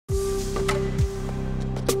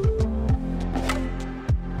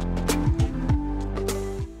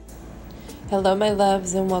Hello my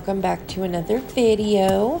loves, and welcome back to another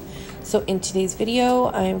video. So in today's video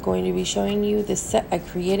I am going to be showing you the set I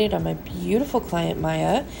created on my beautiful client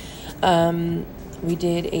Maya. We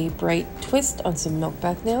did a bright twist on some milk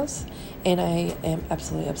bath nails and I am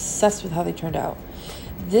absolutely obsessed with how they turned out.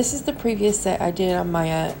 This is the previous set I did on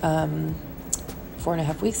Maya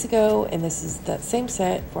 4.5 weeks ago, and this is that same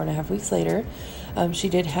set 4.5 weeks later. She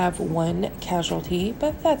did have one casualty,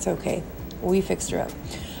 but that's okay, we fixed her up.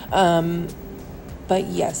 But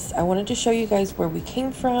yes, I wanted to show you guys where we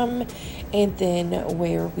came from and then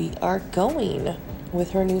where we are going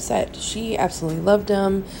with her new set. She absolutely loved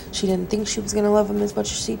them. She didn't think she was going to love them as much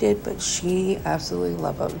as she did, but she absolutely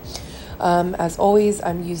loved them. As always,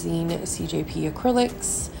 I'm using CJP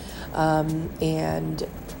acrylics and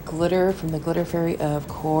glitter from the Glitter Fairy, of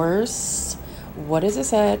course. What is a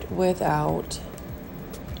set without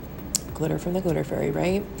glitter from the Glitter Fairy,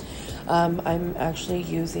 right? I'm actually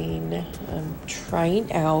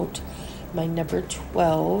trying out my number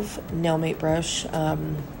 12 nail mate brush. I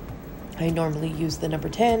normally use the number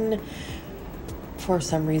 10. For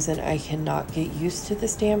some reason, I cannot get used to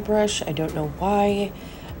this damn brush. I don't know why.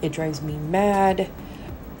 It drives me mad.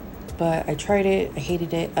 But I tried it. I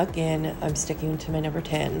hated it. Again, I'm sticking to my number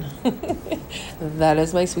 10. That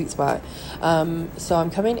is my sweet spot. So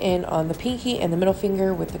I'm coming in on the pinky and the middle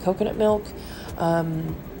finger with the coconut milk.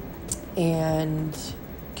 And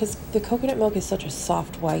because the coconut milk is such a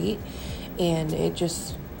soft white, and it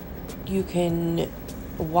just, you can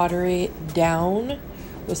water it down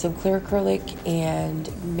with some clear acrylic and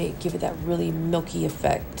give it that really milky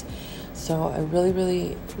effect. So I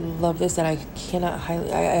really love this, and I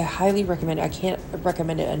highly recommend it. I can't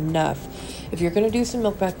recommend it enough. If you're going to do some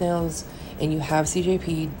milk bath nails and you have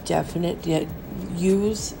CJP, definitely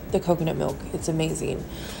use the coconut milk. It's amazing.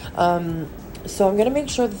 So I'm going to make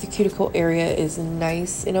sure that the cuticle area is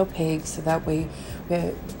nice and opaque, so that way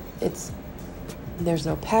there's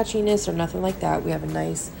no patchiness or nothing like that. We have a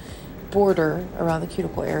nice border around the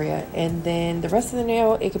cuticle area, and then the rest of the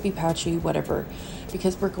nail, it could be patchy, whatever,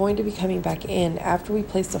 because we're going to be coming back in after we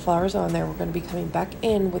place the flowers on there. We're going to be coming back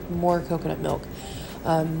in with more coconut milk,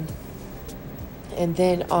 and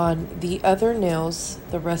then on the other nails,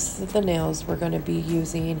 the rest of the nails, we're going to be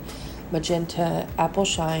using Magenta, Apple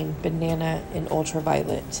Shine, Banana, and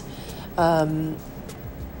Ultraviolet. I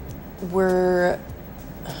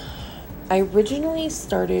originally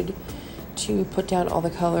started to put down all the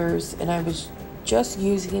colors, and I was just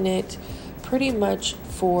using it pretty much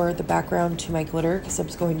for the background to my glitter, because I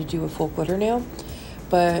was going to do a full glitter nail.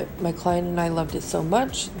 But my client and I loved it so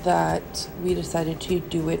much that we decided to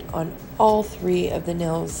do it on all three of the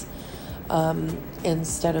nails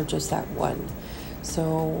instead of just that one.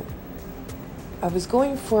 So I was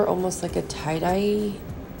going for almost like a tie-dye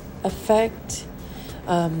effect,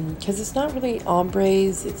 because it's not really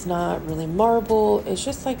ombres, it's not really marble, it's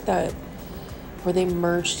just like that where they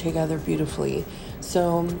merge together beautifully.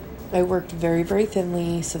 So I worked very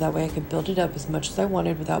thinly, so that way I could build it up as much as I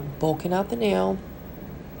wanted without bulking out the nail.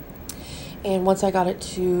 And once I got it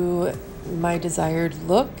to my desired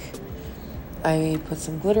look, I put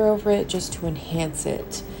some glitter over it just to enhance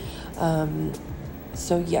it.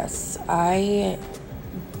 So yes, I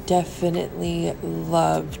definitely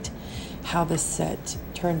loved how the set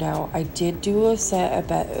turned out. I did do a set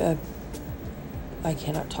I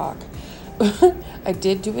cannot talk. I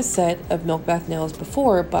did do a set of milk bath nails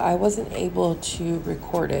before, but I wasn't able to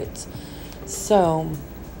record it. So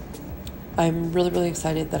I'm really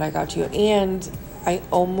excited that I got to. And I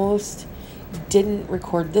almost didn't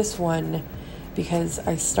record this one because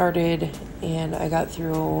I started and I got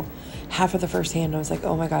through half of the first hand. I was like,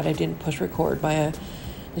 oh my god, I didn't push record, Maya.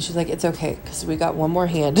 And she's like, it's okay, because we got one more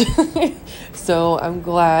hand. So I'm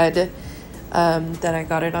glad that I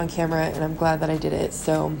got it on camera, and I'm glad that I did it.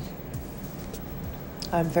 So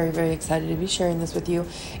I'm very excited to be sharing this with you.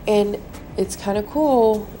 And it's kind of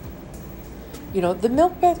cool, you know, the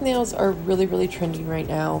milk bath nails are really trending right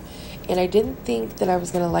now, and I didn't think that I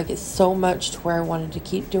was going to like it so much to where I wanted to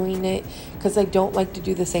keep doing it, because I don't like to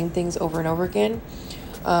do the same things over and over again.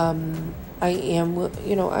 I am,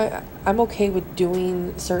 you know, I'm okay with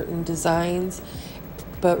doing certain designs,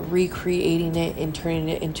 but recreating it and turning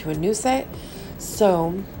it into a new set.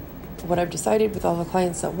 So what I've decided with all the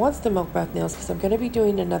clients that wants the milk bath nails, because I'm going to be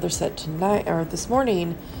doing another set tonight or this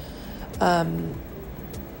morning, so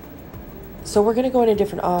we're going to go in a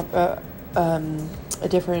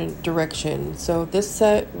different direction. So this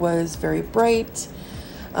set was very bright.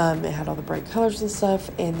 It had all the bright colors and stuff.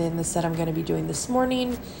 And then the set I'm going to be doing this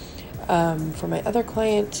morning, for my other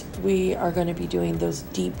client, we are going to be doing those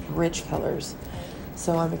deep, rich colors.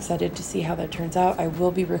 So I'm excited to see how that turns out. I will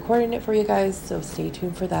be recording it for you guys, so stay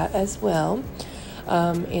tuned for that as well.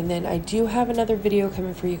 And then I do have another video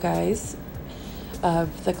coming for you guys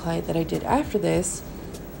of the client that I did after this.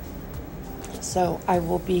 So I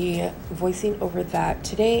will be voicing over that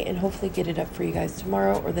today and hopefully get it up for you guys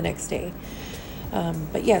tomorrow or the next day.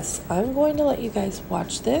 But yes, I'm going to let you guys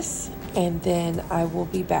watch this and then I will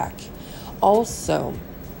be back. Also,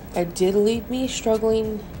 it did leave me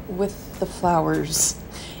struggling with the flowers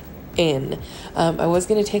in. I was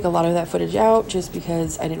going to take a lot of that footage out just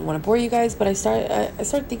because I didn't want to bore you guys, but I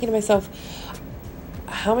started thinking to myself,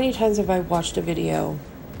 how many times have I watched a video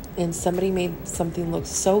and somebody made something look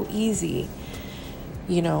so easy,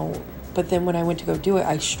 you know, but then when I went to go do it,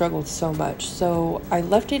 I struggled so much. So I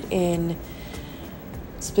left it in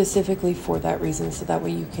specifically for that reason, so that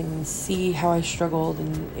way you can see how I struggled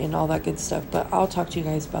and all that good stuff. But I'll talk to you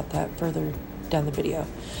guys about that further down the video.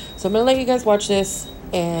 So I'm gonna let you guys watch this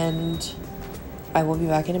and I will be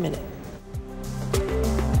back in a minute.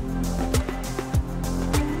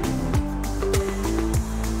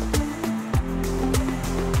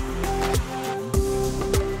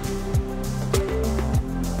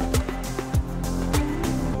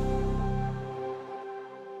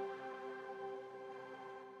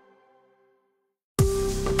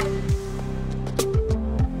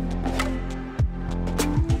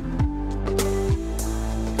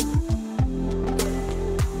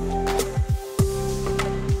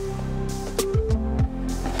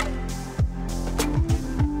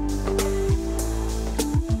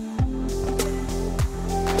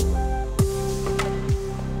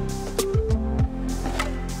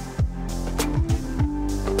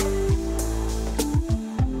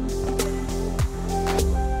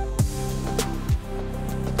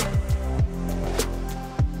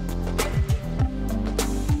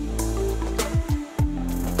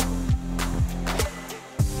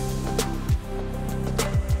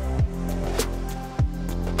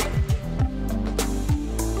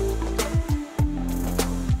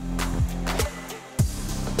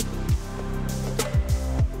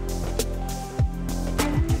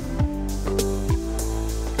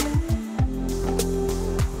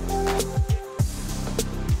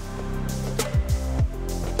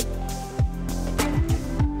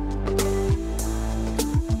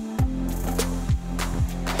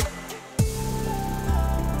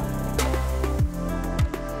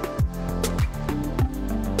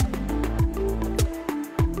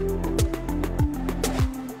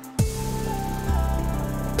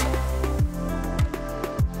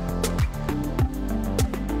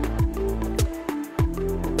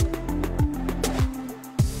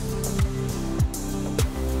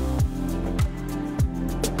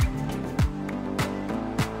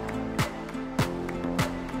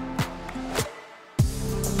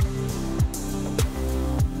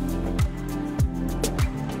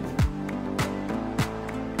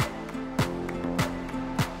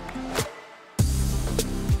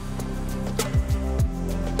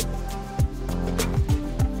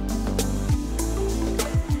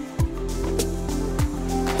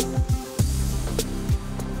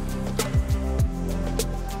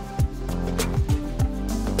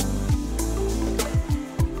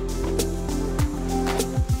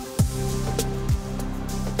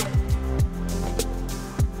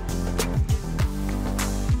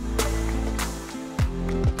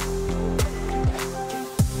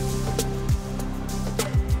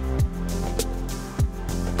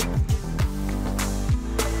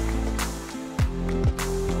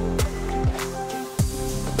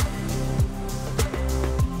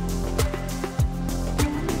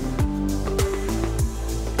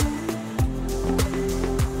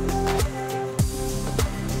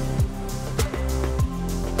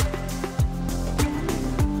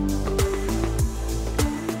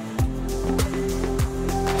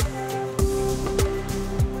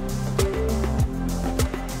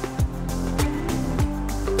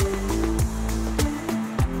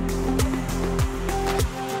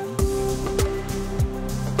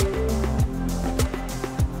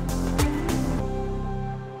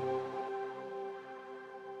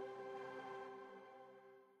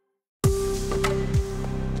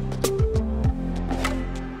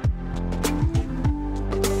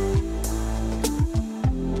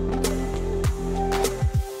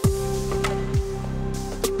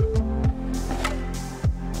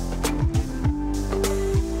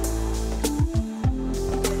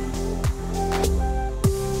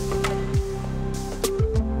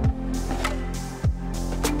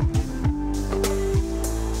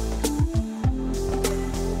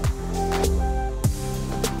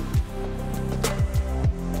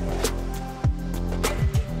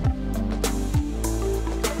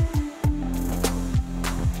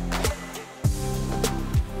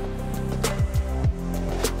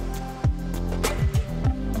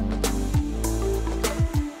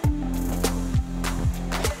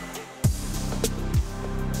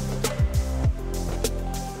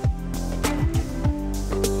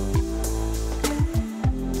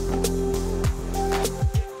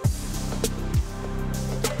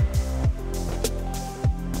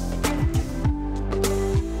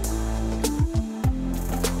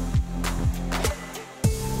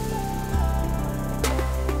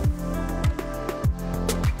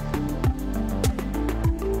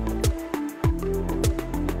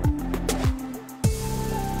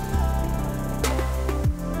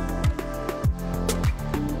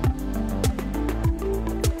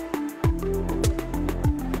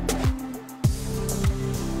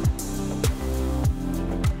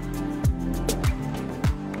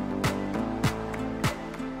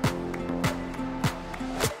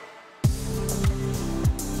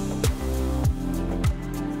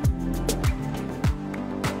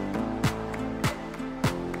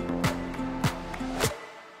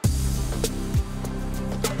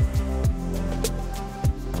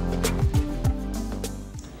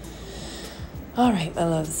 All right, my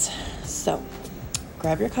loves. So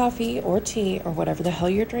grab your coffee or tea or whatever the hell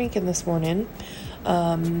you're drinking this morning,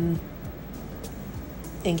 and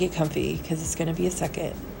get comfy because it's going to be a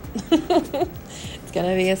second. It's going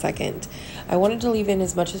to be a second. I wanted to leave in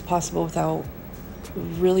as much as possible without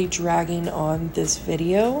really dragging on this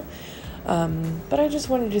video. But I just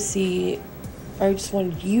wanted you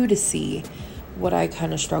to see what I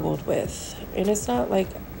kind of struggled with. And it's not like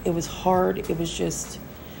it was hard. It was just,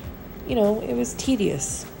 it was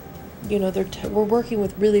tedious. We're working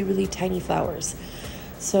with really, really tiny flowers.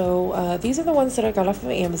 So these are the ones that I got off of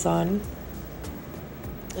Amazon.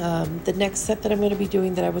 The next set that I'm going to be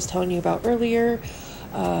doing that I was telling you about earlier,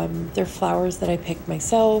 they're flowers that I picked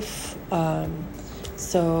myself.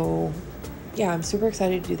 So yeah, I'm super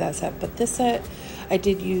excited to do that set. But this set, I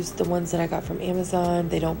did use the ones that I got from Amazon.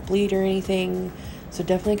 They don't bleed or anything. So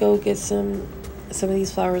definitely go get some of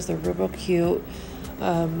these flowers. They're real cute,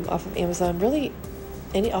 off of Amazon. Really,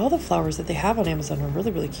 all the flowers that they have on Amazon are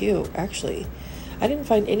really, really cute, actually. I didn't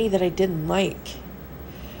find any that I didn't like.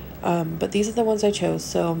 But these are the ones I chose.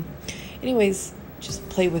 So anyways, just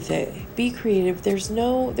play with it. Be creative. There's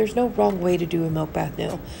no wrong way to do a milk bath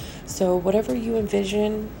nail. So whatever you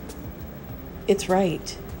envision, it's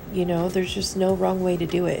right. There's just no wrong way to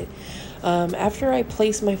do it. After I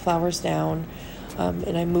place my flowers down,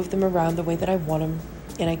 and I move them around the way that I want them,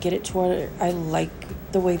 and I get it to where I like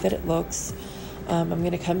the way that it looks, I'm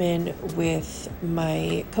going to come in with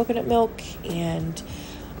my coconut milk, and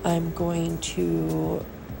I'm going to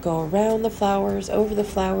go around the flowers, over the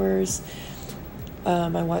flowers.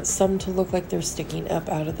 I want some to look like they're sticking up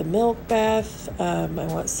out of the milk bath. I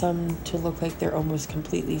want some to look like they're almost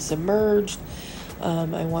completely submerged.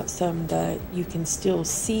 I want some that you can still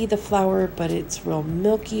see the flower, but it's real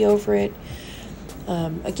milky over it.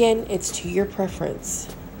 Again, it's to your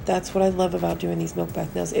preference. That's what I love about doing these milk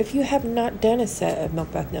bath nails. If you have not done a set of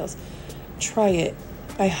milk bath nails, try it.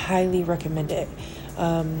 I highly recommend it.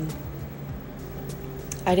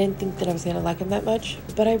 I didn't think that I was going to like them that much,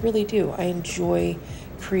 but I really do. I enjoy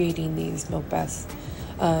creating these milk bath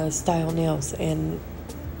style nails, and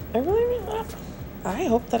I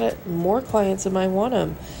hope that more clients of mine want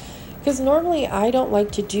them, because normally I don't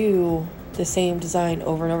like to do the same design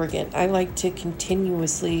over and over again. I like to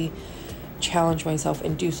continuously challenge myself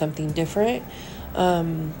and do something different,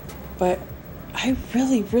 but I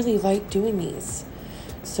really, really like doing these.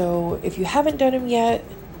 So if you haven't done them yet,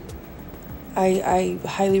 I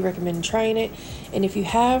highly recommend trying it. And if you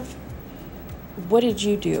have, what did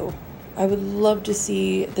you do? I would love to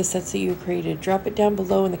see the sets that you created. Drop it down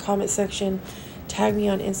below in the comment section. Tag me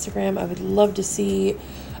on Instagram. I would love to see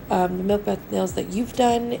the milk bath nails that you've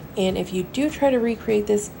done. And if you do try to recreate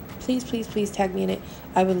this, please, please, please tag me in it.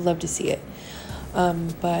 I would love to see it.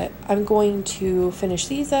 But I'm going to finish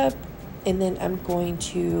these up, and then I'm going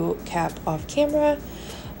to cap off camera.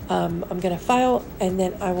 I'm going to file, and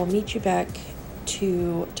then I will meet you back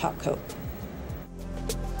to top coat.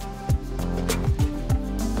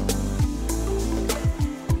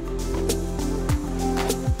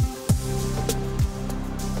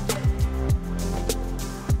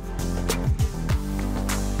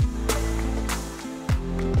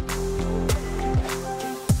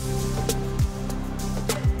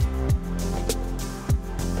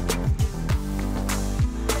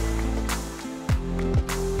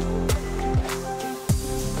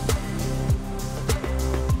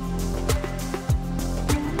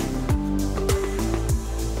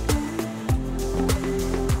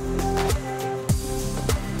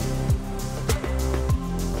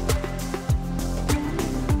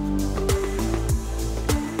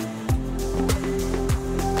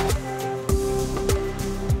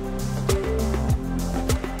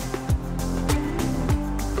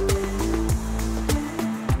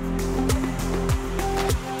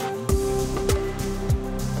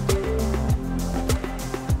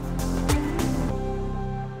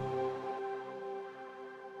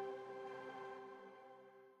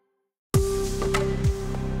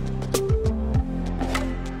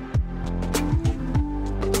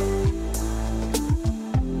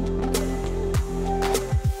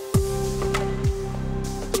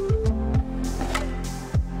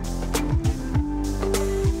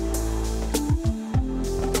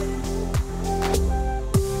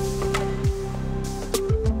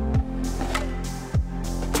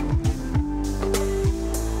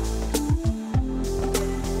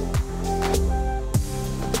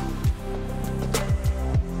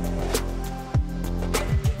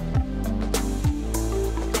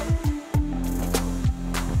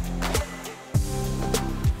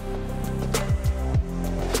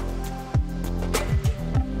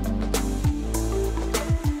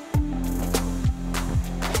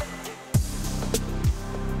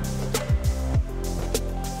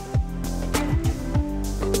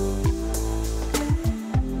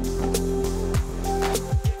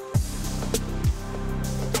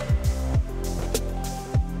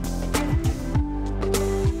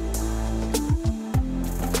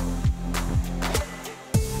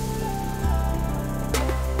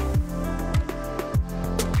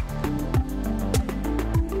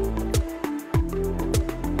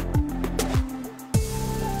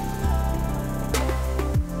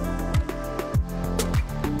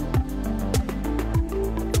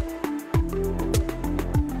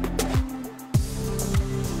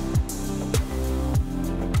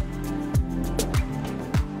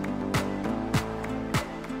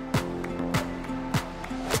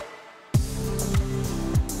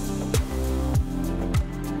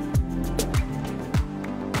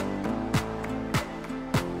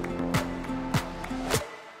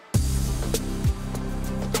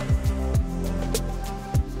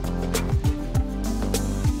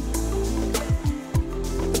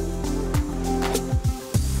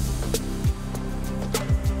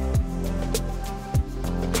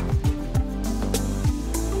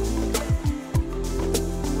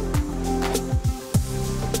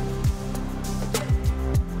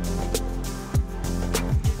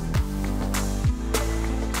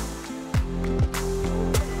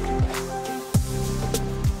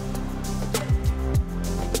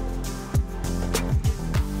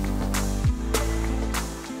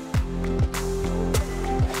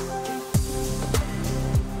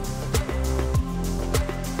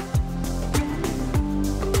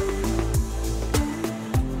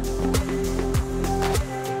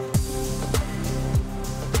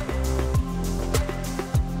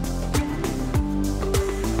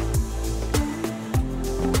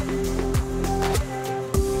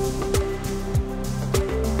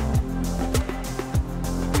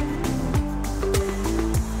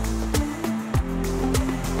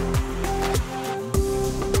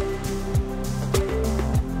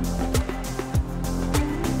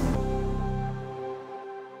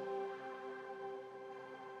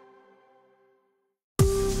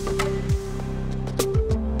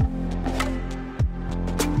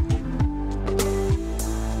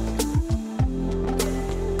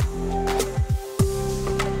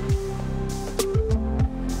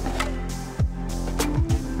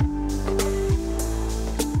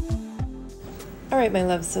 right, my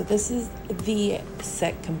love, so this is the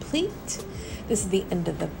set complete. This is the end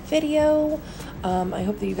of the video. I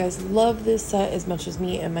hope that you guys love this set as much as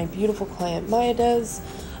me and my beautiful client Maya does.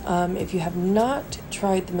 If you have not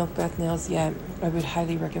tried the milk bath nails yet, I would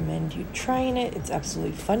highly recommend you trying it. It's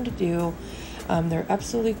absolutely fun to do. They're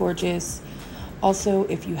absolutely gorgeous. Also,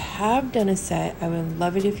 if you have done a set, I would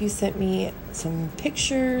love it if you sent me some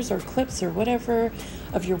pictures or clips or whatever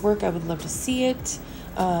of your work. I would love to see it.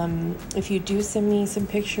 If you do send me some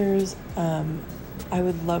pictures, I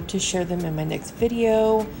would love to share them in my next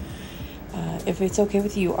video. If it's okay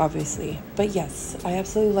with you, obviously. But yes, I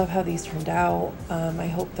absolutely love how these turned out. I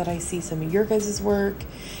hope that I see some of your guys' work.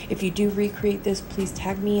 If you do recreate this, please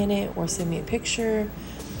tag me in it or send me a picture.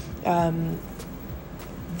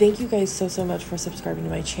 Thank you guys so much for subscribing to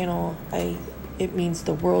my channel. It means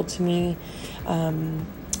the world to me.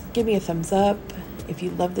 Give me a thumbs up if you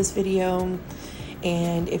love this video.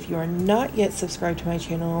 And if you are not yet subscribed to my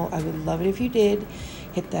channel, I would love it if you did.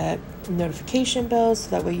 Hit that notification bell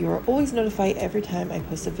so that way you are always notified every time I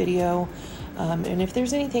post a video. And if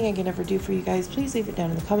there's anything I can ever do for you guys, please leave it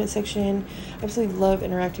down in the comment section. I absolutely love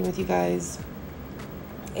interacting with you guys.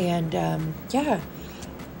 And yeah,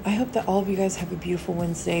 I hope that all of you guys have a beautiful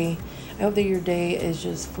Wednesday. I hope that your day is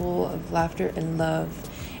just full of laughter and love.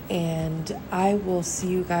 And I will see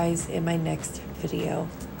you guys in my next video.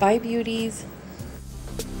 Bye, beauties.